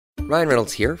Ryan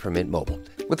Reynolds here from Mint Mobile.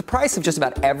 With the price of just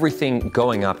about everything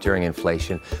going up during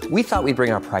inflation, we thought we'd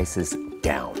bring our prices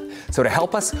down. So to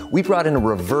help us, we brought in a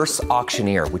reverse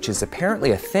auctioneer, which is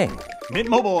apparently a thing. Mint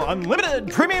Mobile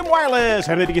Unlimited Premium Wireless.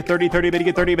 How to get 30, 30, bit to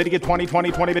get 30, bit to get 20, 20,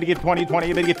 20, bit to get 20, 20,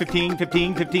 bit to get 15,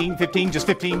 15, 15, 15, just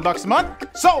 $15 a month?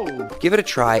 Sold! Give it a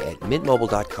try at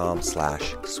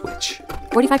mintmobile.com/switch.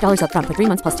 $45 up front for 3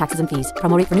 months plus taxes and fees.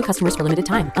 Promo rate for new customers for limited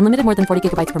time. Unlimited more than 40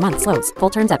 gigabytes per month. Slows full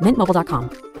terms at mintmobile.com.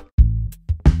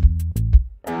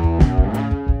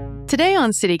 Today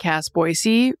on CityCast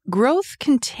Boise, growth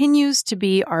continues to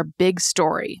be our big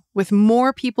story, with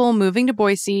more people moving to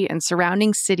Boise and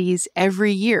surrounding cities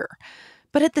every year.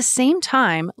 But at the same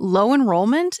time, low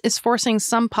enrollment is forcing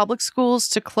some public schools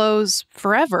to close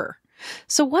forever.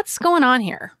 So what's going on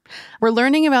here? We're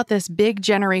learning about this big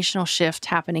generational shift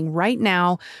happening right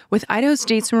now with Idaho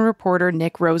Statesman reporter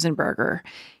Nick Rosenberger.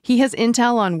 He has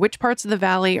intel on which parts of the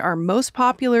valley are most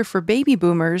popular for baby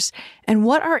boomers and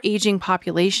what our aging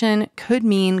population could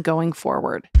mean going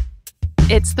forward.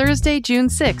 It's Thursday, June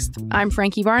 6th. I'm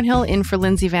Frankie Barnhill in for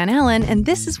Lindsay Van Allen, and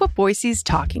this is what Boise's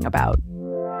talking about.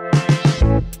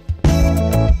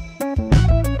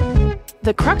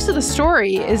 The crux of the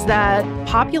story is that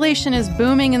population is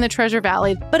booming in the Treasure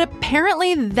Valley, but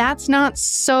apparently that's not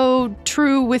so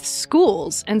true with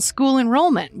schools and school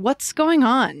enrollment. What's going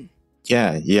on?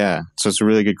 Yeah. So it's a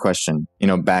really good question.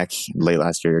 Back late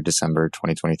last year, December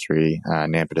 2023,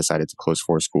 Nampa decided to close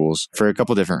 4 schools for a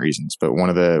couple different reasons. But one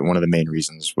of the main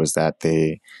reasons was that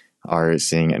they are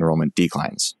seeing enrollment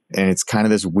declines. And it's kind of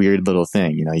this weird little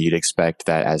thing. You'd expect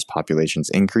that as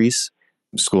populations increase,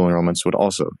 school enrollments would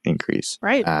also increase.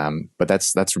 Right. But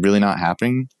that's really not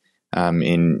happening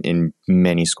in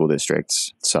many school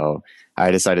districts. So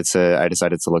I decided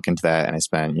to look into that, and I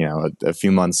spent a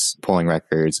few months pulling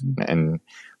records and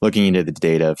looking into the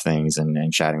data of things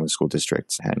and chatting with school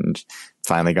districts, and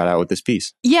finally got out with this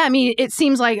piece. Yeah, it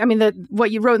seems like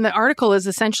what you wrote in the article is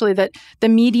essentially that the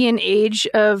median age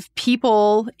of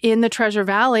people in the Treasure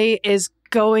Valley is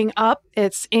going up,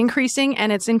 it's increasing,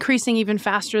 and it's increasing even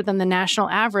faster than the national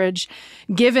average,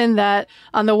 given that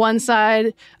on the one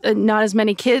side, not as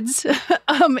many kids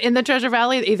in the Treasure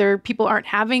Valley. Either people aren't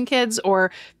having kids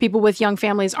or people with young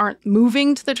families aren't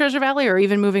moving to the Treasure Valley or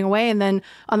even moving away. And then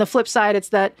on the flip side, it's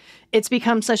that it's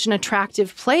become such an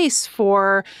attractive place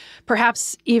for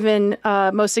perhaps even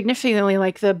most significantly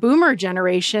like the boomer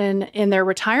generation in their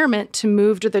retirement to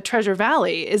move to the Treasure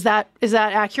Valley. Is that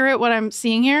accurate, what I'm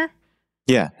seeing here?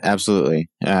 Yeah,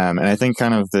 absolutely. And I think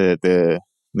kind of the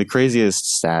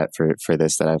craziest stat for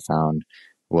this that I found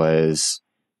was,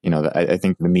 I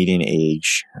think the median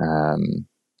age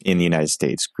in the United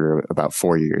States grew about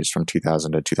 4 years from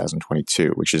 2000 to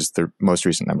 2022, which is the most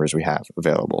recent numbers we have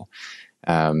available.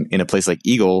 In a place like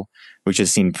Eagle, which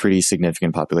has seen pretty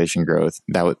significant population growth,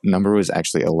 that number was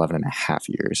actually 11 and a half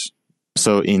years.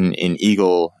 So in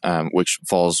Eagle, which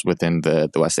falls within the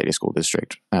West Ada School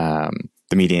District,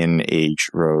 the median age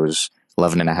rose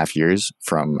 11 and a half years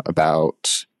from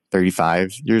about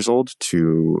 35 years old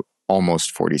to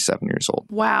almost 47 years old.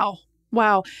 Wow.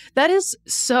 That is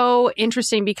so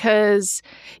interesting because,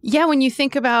 when you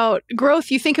think about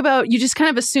growth, you just kind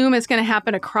of assume it's going to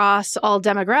happen across all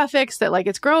demographics, that like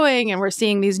it's growing and we're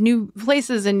seeing these new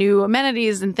places and new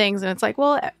amenities and things. And it's like,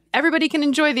 well, everybody can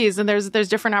enjoy these. And there's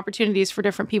different opportunities for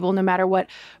different people, no matter what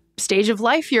stage of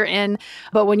life you're in.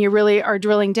 But when you really are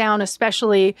drilling down,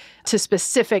 especially to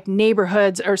specific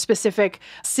neighborhoods or specific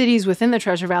cities within the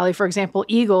Treasure Valley, for example,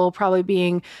 Eagle probably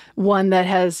being one that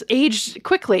has aged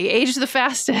the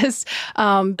fastest.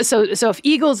 So if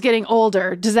Eagle's getting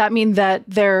older, does that mean that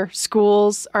their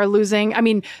schools are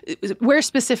losing? Where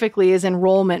specifically is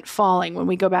enrollment falling when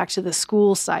we go back to the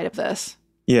school side of this?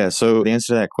 Yeah, so the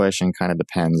answer to that question kind of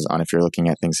depends on if you're looking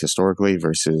at things historically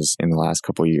versus in the last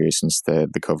couple of years since the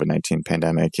COVID-19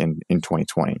 pandemic in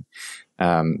 2020.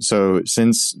 So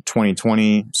since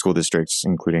 2020, school districts,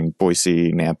 including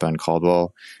Boise, Nampa, and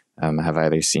Caldwell, have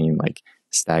either seen like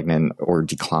stagnant or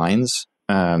declines.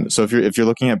 So if you're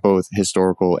looking at both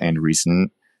historical and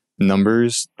recent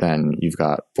numbers, then you've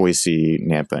got Boise,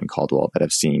 Nampa, and Caldwell that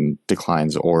have seen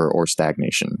declines or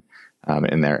stagnation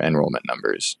in their enrollment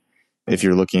numbers. If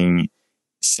you're looking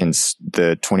since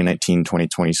the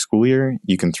 2019-2020 school year,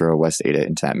 you can throw West Ada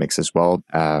into that mix as well.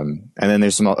 And then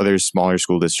there's some other smaller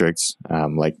school districts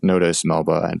like Notice,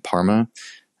 Melba, and Parma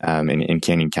in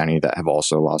Canyon County that have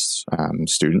also lost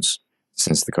students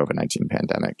since the COVID-19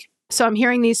 pandemic. So I'm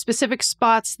hearing these specific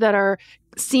spots that are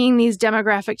seeing these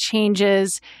demographic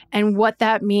changes and what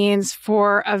that means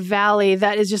for a valley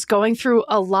that is just going through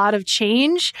a lot of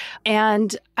change.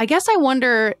 And I guess I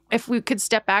wonder if we could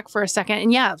step back for a second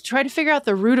and try to figure out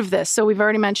the root of this. So we've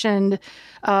already mentioned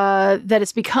that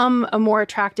it's become a more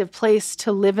attractive place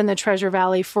to live in the Treasure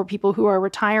Valley for people who are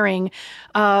retiring.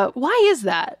 Why is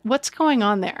that? What's going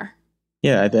on there?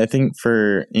 Yeah, I think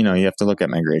you have to look at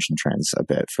migration trends a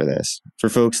bit for this. For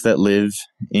folks that live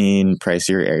in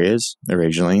pricier areas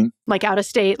originally. Like out of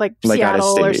state, like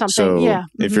Seattle or something. So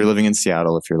if you're living in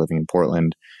Seattle, if you're living in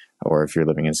Portland, or if you're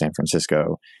living in San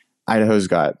Francisco, Idaho's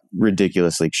got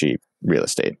ridiculously cheap real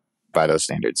estate by those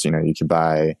standards. You could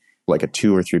buy like a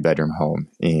 2 or 3 bedroom home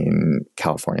in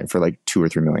California for like $2 or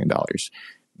 $3 million.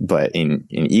 But in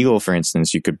Eagle, for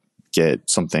instance, you could get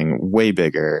something way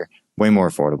bigger, way more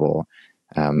affordable,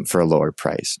 for a lower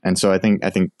price. And so I think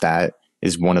that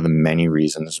is one of the many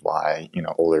reasons why,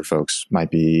 older folks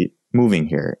might be moving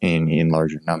here in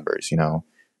larger numbers.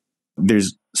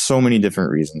 There's so many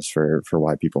different reasons for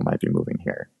why people might be moving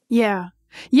here. Yeah.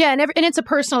 Yeah. And it's a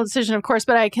personal decision, of course,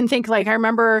 but I can think I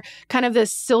remember kind of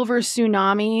this silver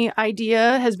tsunami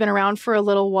idea has been around for a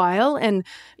little while. And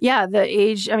the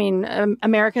age,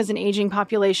 America's an aging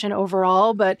population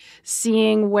overall, but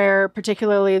seeing where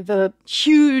particularly the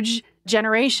huge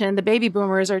generation, the baby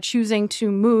boomers, are choosing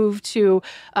to move to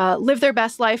live their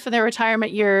best life in their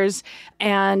retirement years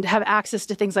and have access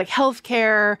to things like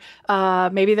healthcare.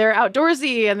 Maybe they're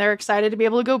outdoorsy and they're excited to be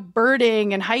able to go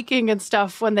birding and hiking and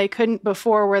stuff when they couldn't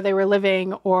before where they were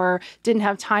living or didn't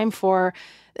have time for.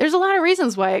 There's a lot of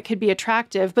reasons why it could be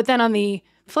attractive. But then on the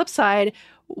flip side,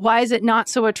 why is it not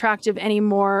so attractive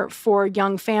anymore for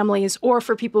young families or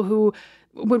for people who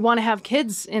would want to have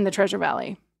kids in the Treasure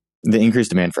Valley? The increased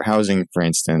demand for housing, for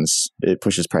instance, it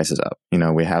pushes prices up.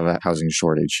 We have a housing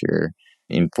shortage here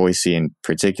in Boise in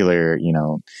particular.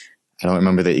 I don't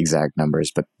remember the exact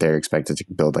numbers, but they're expected to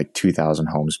build like 2,000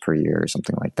 homes per year or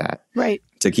something like that. Right.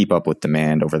 To keep up with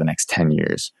demand over the next 10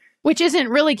 years. Which isn't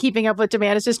really keeping up with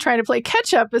demand. It's just trying to play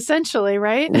catch up, essentially,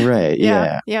 right? Right.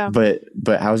 Yeah. Yeah. But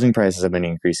housing prices have been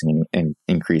increasing and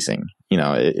increasing.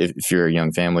 If you're a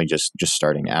young family just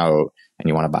starting out and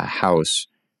you want to buy a house,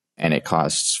 and it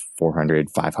costs $400,000,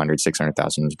 $500,000,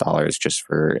 $600,000 just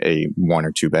for a 1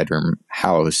 or 2 bedroom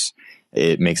house,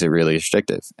 it makes it really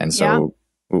restrictive. And so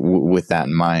with that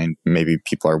in mind, maybe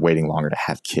people are waiting longer to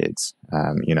have kids.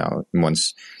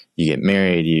 Once you get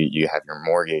married, you have your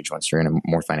mortgage. Once you're in a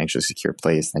more financially secure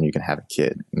place, then you can have a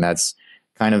kid. And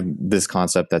kind of this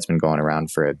concept that's been going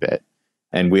around for a bit.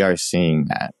 And we are seeing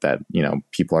that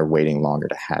people are waiting longer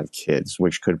to have kids,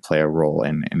 which could play a role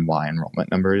in why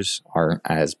enrollment numbers aren't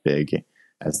as big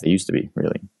as they used to be,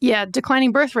 really. Yeah,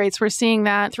 declining birth rates. We're seeing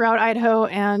that throughout Idaho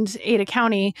and Ada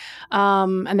County.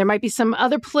 And there might be some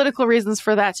other political reasons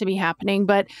for that to be happening.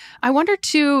 But I wonder,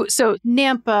 too, so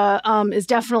Nampa is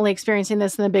definitely experiencing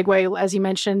this in a big way. As you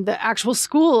mentioned, the actual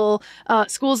schools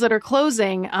that are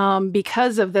closing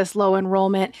because of this low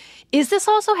enrollment. Is this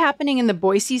also happening in the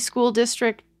Boise school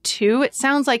district, too? It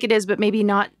sounds like it is, but maybe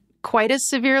not quite as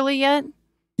severely yet.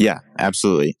 Yeah,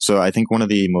 absolutely. So I think one of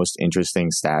the most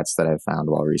interesting stats that I found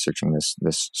while researching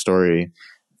this story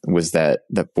was that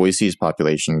Boise's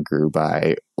population grew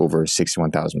by over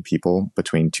 61,000 people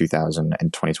between 2000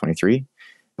 and 2023.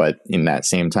 But in that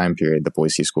same time period, the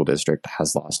Boise school district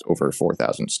has lost over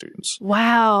 4,000 students.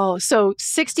 Wow. So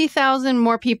 60,000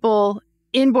 more people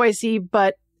in Boise,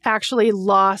 but actually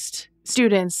lost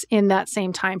students in that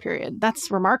same time period. That's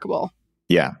remarkable.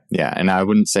 Yeah. And I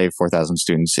wouldn't say 4,000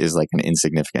 students is like an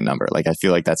insignificant number. Like, I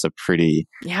feel like that's a pretty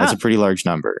large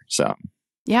number. So.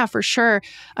 Yeah, for sure.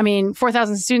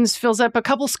 4,000 students fills up a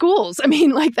couple schools.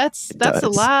 That's a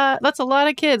lot. That's a lot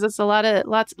of kids. That's a lot of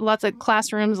lots of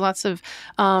classrooms, lots of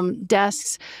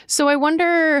desks. So I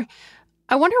wonder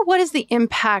what is the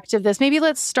impact of this? Maybe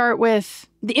let's start with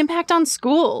the impact on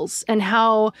schools and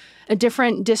how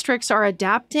different districts are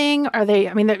adapting.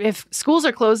 If schools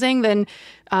are closing, then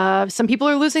some people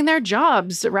are losing their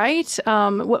jobs, right?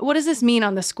 What does this mean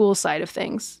on the school side of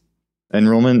things?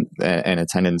 Enrollment and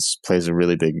attendance plays a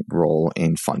really big role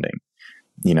in funding.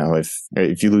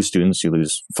 If you lose students, you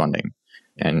lose funding.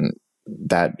 And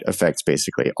that affects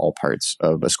basically all parts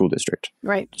of a school district.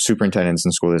 Right. Superintendents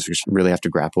and school districts really have to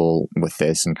grapple with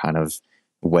this and kind of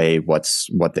weigh what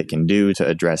they can do to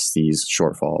address these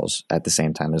shortfalls at the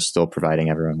same time as still providing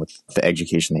everyone with the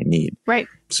education they need. Right.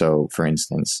 So, for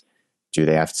instance, do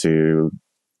they have to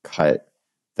cut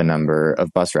the number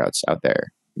of bus routes out there,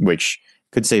 which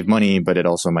could save money, but it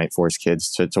also might force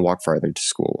kids to walk farther to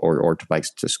school or to bike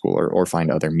to school or find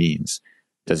other means?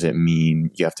 Does it mean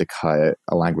you have to cut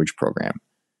a language program?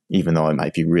 even though it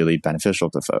might be really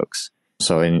beneficial to folks.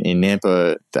 So in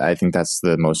Nampa, I think that's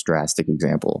the most drastic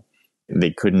example. They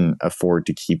couldn't afford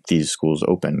to keep these schools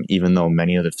open, even though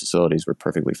many of the facilities were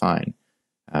perfectly fine.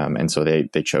 And so they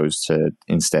chose to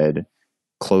instead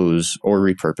close or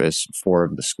repurpose 4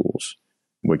 of the schools,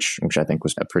 which I think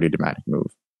was a pretty dramatic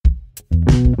move.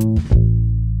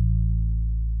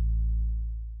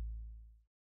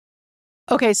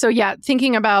 Okay, so yeah,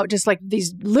 thinking about just like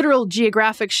these literal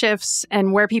geographic shifts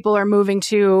and where people are moving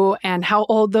to and how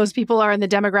old those people are and the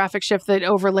demographic shift that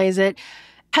overlays it.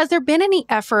 Has there been any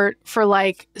effort for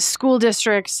like school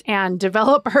districts and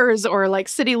developers or like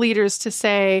city leaders to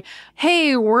say,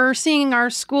 hey, we're seeing our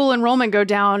school enrollment go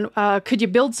down. Could you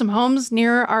build some homes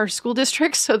near our school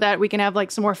districts so that we can have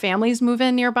like some more families move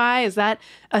in nearby? Is that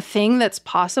a thing that's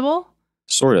possible?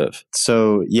 Sort of.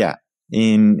 So yeah,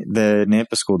 in the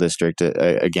Nampa School District,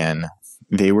 again,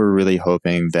 they were really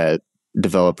hoping that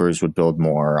developers would build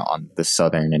more on the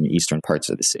southern and eastern parts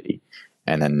of the city.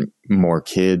 And then more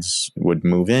kids would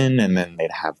move in, and then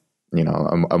they'd have,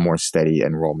 a more steady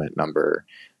enrollment number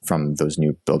from those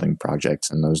new building projects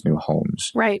and those new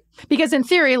homes. Right. Because in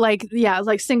theory, like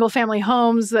single family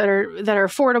homes that are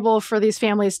affordable for these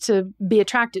families to be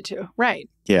attracted to. Right.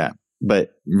 Yeah.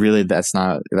 But really, that's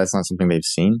not something they've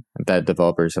seen that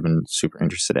developers have been super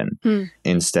interested in.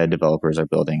 Instead, developers are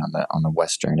building on the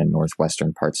western and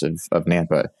northwestern parts of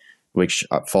Nampa, which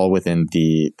fall within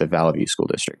the Valley View School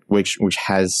District, which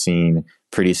has seen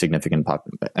pretty significant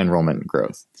enrollment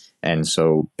growth. And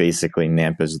so basically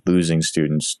Nampa is losing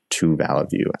students to Valley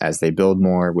View as they build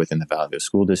more within the Valley View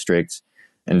School District.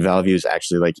 And Valley View has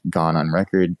actually like gone on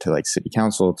record to like city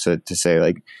council to say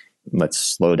like, let's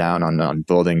slow down on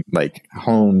building like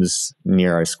homes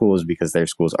near our schools because their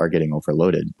schools are getting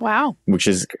overloaded. Wow. Which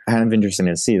is kind of interesting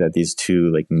to see that these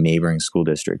two like neighboring school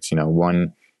districts,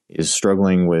 one is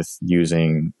struggling with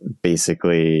using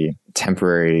basically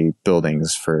temporary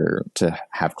buildings to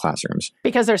have classrooms.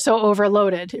 Because they're so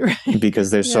overloaded. Right?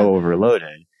 Because they're so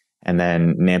overloaded. And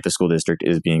then Nampa School District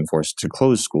is being forced to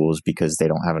close schools because they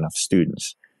don't have enough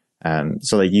students.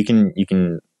 So like you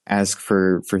can ask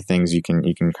for things, you can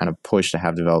kind of push to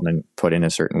have development put in a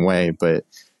certain way. But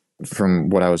from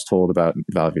what I was told about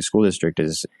Valley View School District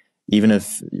is even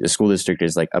if a school district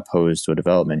is like opposed to a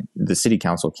development, the city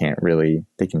council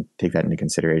they can take that into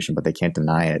consideration, but they can't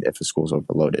deny it if a school's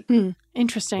overloaded.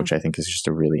 Interesting. Which I think is just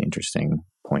a really interesting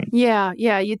point. Yeah.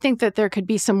 You'd think that there could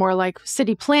be some more like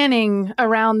city planning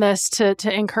around this to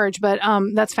encourage, but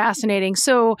that's fascinating.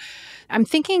 So I'm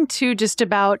thinking too, just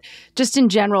in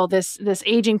general, this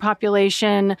aging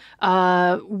population,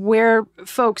 where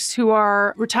folks who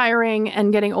are retiring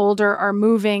and getting older are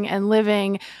moving and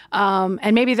living,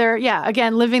 and maybe they're,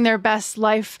 again, living their best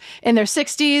life in their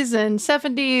 60s and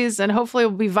 70s, and hopefully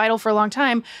will be vital for a long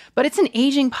time, but it's an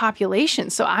aging population.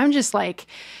 So I'm just like,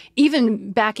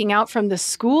 even backing out from the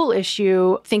school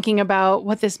issue, thinking about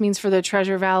what this means for the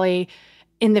Treasure Valley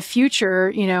in the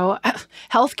future,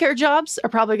 healthcare jobs are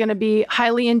probably going to be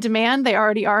highly in demand. They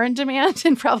already are in demand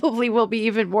and probably will be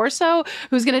even more so.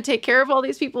 Who's going to take care of all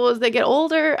these people as they get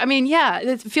older? I mean,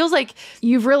 it feels like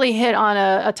you've really hit on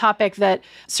a topic that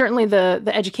certainly the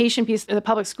education piece, the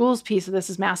public schools piece of this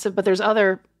is massive, but there's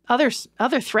other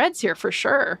threads here for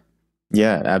sure.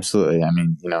 Yeah, absolutely. I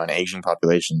mean, an aging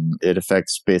population, it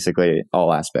affects basically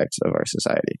all aspects of our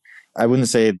society. I wouldn't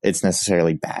say it's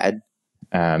necessarily bad.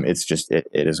 It's just, it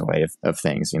is a way of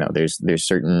things. There's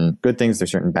certain good things,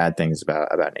 there's certain bad things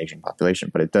about an aging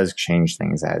population, but it does change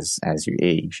things as you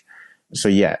age. So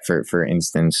yeah, for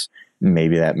instance,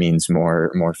 maybe that means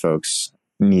more folks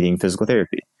needing physical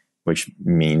therapy, which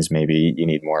means maybe you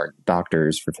need more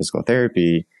doctors for physical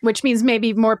therapy. Which means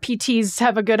maybe more PTs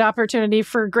have a good opportunity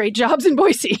for great jobs in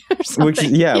Boise or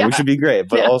something. Which would be great.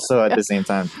 But also at the same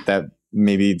time, that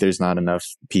maybe there's not enough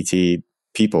PT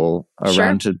people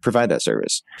around to provide that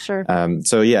service. Sure.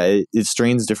 So yeah, it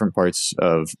strains different parts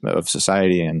of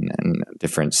society and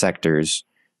different sectors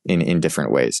in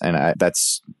different ways. And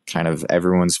that's kind of,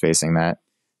 everyone's facing that.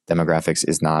 Demographics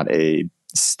is not a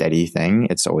steady thing.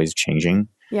 It's always changing.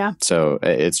 Yeah. So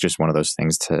it's just one of those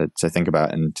things to think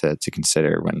about and to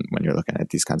consider when you're looking at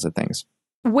these kinds of things.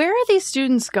 Where are these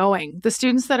students going? The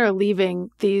students that are leaving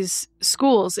these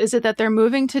schools, is it that they're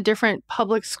moving to different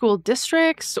public school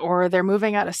districts or they're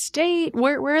moving out of state?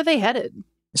 Where are they headed?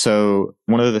 So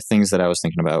one of the things that I was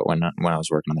thinking about when I was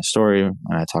working on the story, and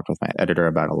I talked with my editor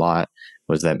about a lot,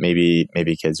 was that maybe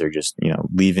kids are just,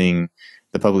 leaving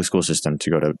the public school system to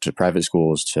go to private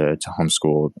schools, to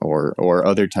homeschool or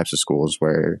other types of schools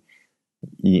where,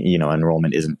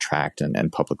 enrollment isn't tracked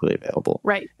and publicly available.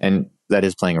 Right. And that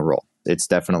is playing a role. It's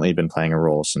definitely been playing a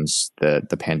role since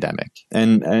the pandemic.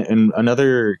 And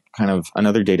another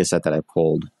data set that I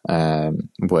pulled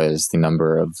was the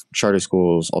number of charter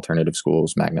schools, alternative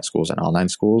schools, magnet schools, and online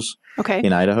schools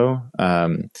in Idaho.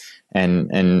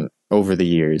 And over the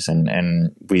years,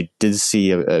 and we did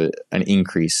see an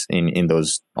increase in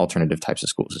those alternative types of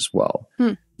schools as well.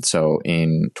 So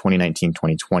in 2019,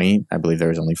 2020, I believe there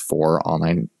was only 4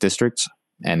 online districts.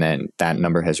 And then that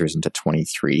number has risen to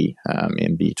 23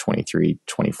 in the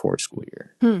 23-24 school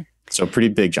year. So pretty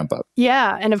big jump up.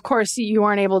 Yeah. And of course, you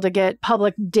aren't able to get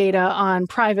public data on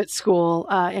private school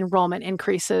enrollment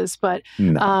increases. But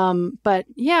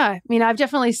yeah, I mean, I've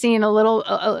definitely seen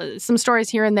some stories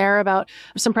here and there about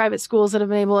some private schools that have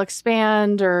been able to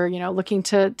expand or, looking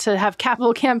to have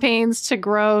capital campaigns to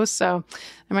grow. So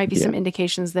there might be some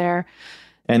indications there.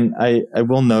 And I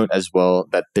will note as well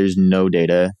that there's no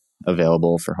data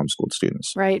available for homeschooled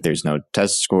students. Right. There's no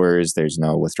test scores. There's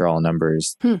no withdrawal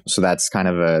numbers. So that's kind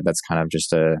of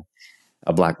just a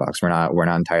black box. We're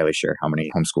not entirely sure how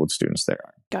many homeschooled students there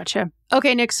are. Gotcha.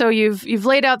 Okay, Nick. So you've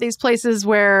laid out these places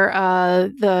where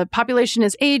the population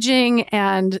is aging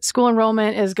and school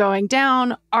enrollment is going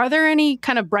down. Are there any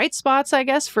kind of bright spots, I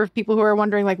guess, for people who are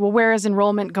wondering, like, well, where is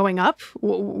enrollment going up?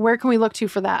 Where can we look to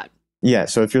for that? Yeah.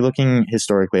 So if you're looking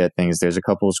historically at things, there's a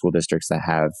couple of school districts that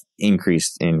have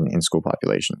increased in school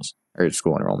populations or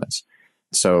school enrollments.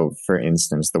 So for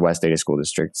instance, the West Ada School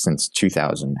District since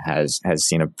 2000 has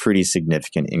seen a pretty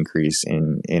significant increase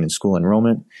in school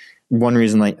enrollment. One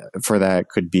reason for that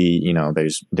could be,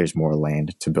 there's more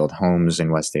land to build homes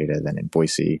in West Ada than in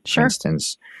Boise, for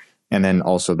instance. And then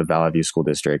also the Valley View School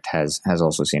District has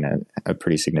also seen a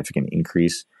pretty significant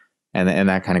increase. And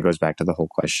that kind of goes back to the whole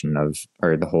question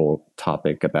the whole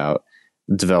topic about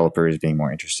developers being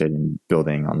more interested in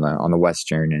building on the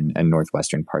western and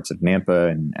northwestern parts of Nampa,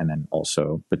 and then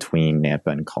also between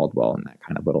Nampa and Caldwell and that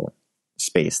kind of little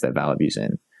space that Valley View's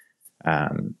in.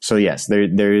 So yes,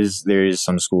 there is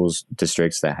some schools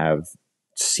districts that have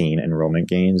seen enrollment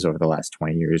gains over the last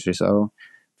 20 years or so,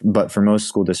 but for most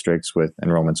school districts with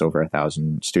enrollments over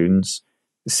 1,000 students,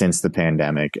 since the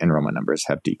pandemic, enrollment numbers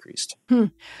have decreased.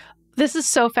 This is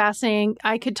so fascinating.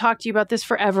 I could talk to you about this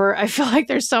forever. I feel like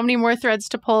there's so many more threads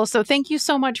to pull. So thank you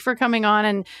so much for coming on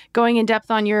and going in depth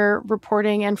on your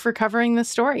reporting and for covering this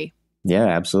story. Yeah,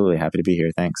 absolutely. Happy to be here.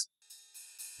 Thanks.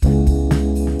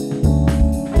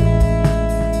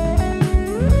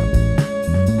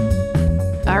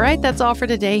 All right, that's all for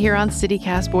today here on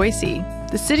CityCast Boise.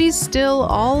 The city's still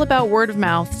all about word of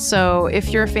mouth, so if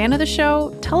you're a fan of the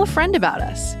show, tell a friend about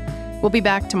us. We'll be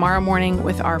back tomorrow morning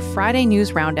with our Friday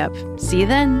News Roundup. See you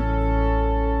then.